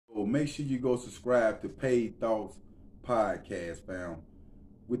make sure you go subscribe to Paid Thoughts Podcast, fam,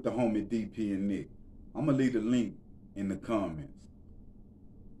 with the homie DP and Nick. I'm going to leave the link in the comments.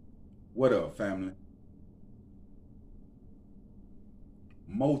 What up, family?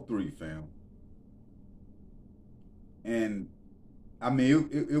 Mo3, fam. And, I mean,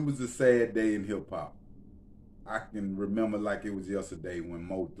 it was a sad day in hip-hop. I can remember like it was yesterday when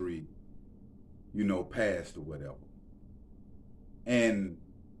Mo3, you know, passed or whatever. And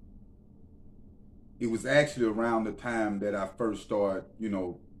it was actually around the time that I first started, you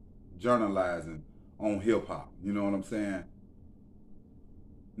know, journalizing on hip-hop. You know what I'm saying?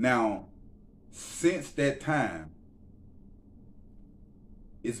 Now, since that time,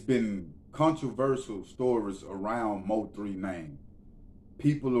 it's been controversial stories around Mo3 name.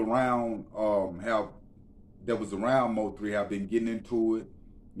 People around that was around Mo3 have been getting into it,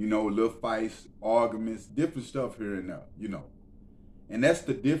 you know, little fights, arguments, different stuff here and there, you know. And that's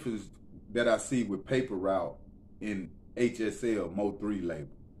the difference that I see with Paper Route in HSL Mo3 label.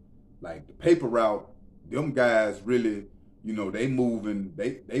 Like the Paper Route, them guys really, you know, they moving,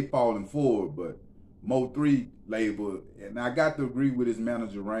 they falling forward, but Mo3 label, and I got to agree with his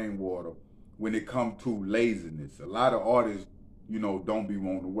manager Rainwater when it come to laziness. A lot of artists, you know, don't be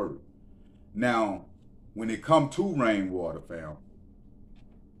wanting to work. Now, when it come to Rainwater, fam,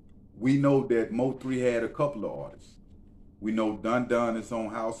 we know that Mo3 had a couple of artists. We know Dun Dun is on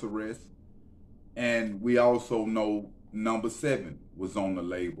house arrest, and we also know Number 7 was on the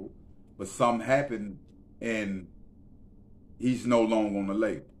label, but something happened and he's no longer on the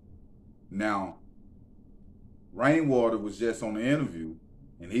label. Now, Rainwater was just on the interview,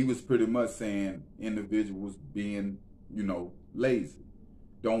 and he was pretty much saying individuals being, you know, lazy,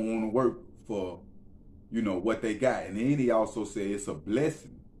 don't want to work for, you know, what they got. And then he also said it's a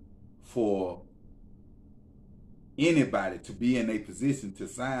blessing for anybody to be in a position to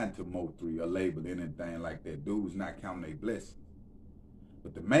sign to Mo3 or label, anything like that. Dude's not counting their blessings.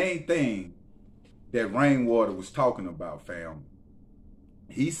 But the main thing that Rainwater was talking about, fam,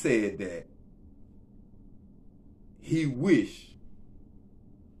 he said that he wished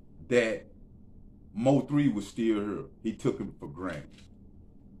that Mo3 was still here. He took him for granted.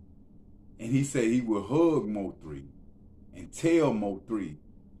 And he said he would hug Mo3 and tell Mo3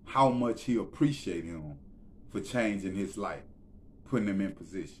 how much he appreciated him for changing his life, putting him in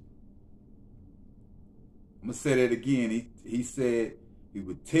position. I'm going to say that again. He said he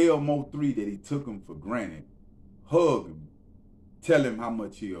would tell Mo3 that he took him for granted, hug him, tell him how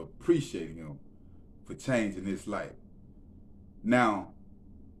much he appreciated him for changing his life. Now,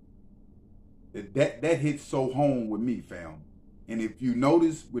 that hits so home with me, fam. And if you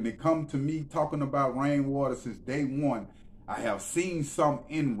notice, when it comes to me talking about Rainwater since day one, I have seen some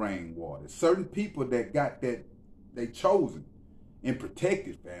in Rainwater. Certain people that got that, they chosen and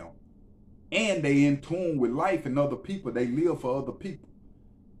protected, fam. And they in tune with life and other people. They live for other people.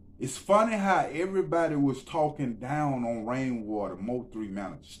 It's funny how everybody was talking down on Rainwater, Mo3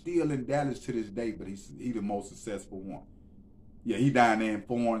 manager. Still in Dallas to this day, but he the most successful one. Yeah, he down there in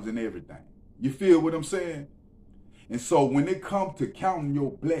foreigns and everything. You feel what I'm saying? And so when it comes to counting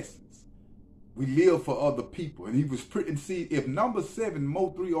your blessings, we live for other people. And he was pretty, and see, if Number 7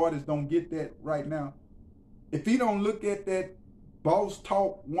 Mo3 artists don't get that right now, if he don't look at that Boss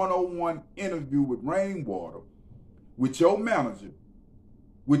Talk 101 interview with Rainwater, with your manager,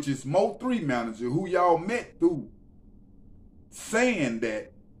 which is Mo3 manager, who y'all met through, saying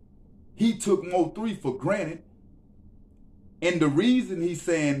that he took Mo3 for granted. And the reason he's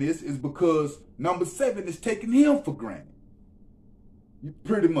saying this is because Number 7 is taking him for granted.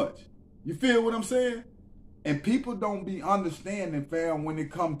 Pretty much. You feel what I'm saying? And people don't be understanding, fam, when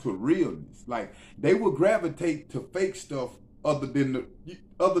it comes to realness. Like, they will gravitate to fake stuff other than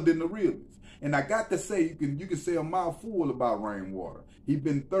the realness. And I got to say, you can say a mouthful about Rainwater. He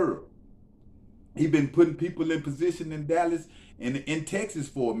been thorough. He been putting people in position in Dallas and in Texas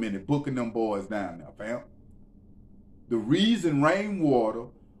for a minute, booking them boys down there, fam. The reason Rainwater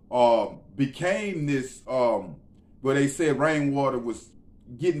became this, where they said Rainwater was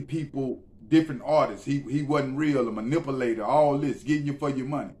getting people, different artists. He wasn't real, a manipulator, all this, getting you for your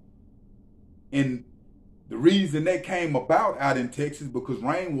money. And the reason that came about out in Texas because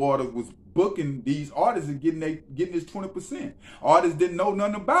Rainwater was booking these artists and getting his 20%. Artists didn't know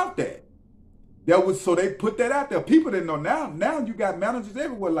nothing about that. So they put that out there. People didn't know. Now you got managers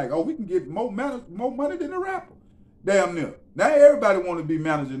everywhere like, oh, we can get more money than a rapper. Damn near. Now everybody want to be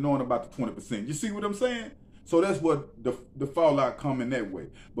manager knowing about the 20%. You see what I'm saying? So that's what the fallout coming that way.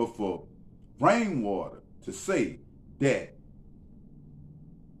 But for Rainwater to say that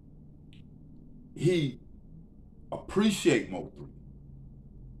he appreciate Mo3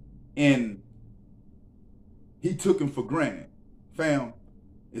 and he took him for granted, fam,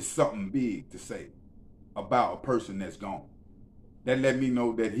 it's something big to say about a person that's gone. That let me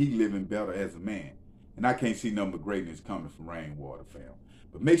know that he living better as a man. And I can't see nothing but greatness coming from Rainwater, fam.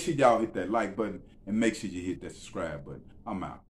 But make sure y'all hit that like button and make sure you hit that subscribe button. I'm out.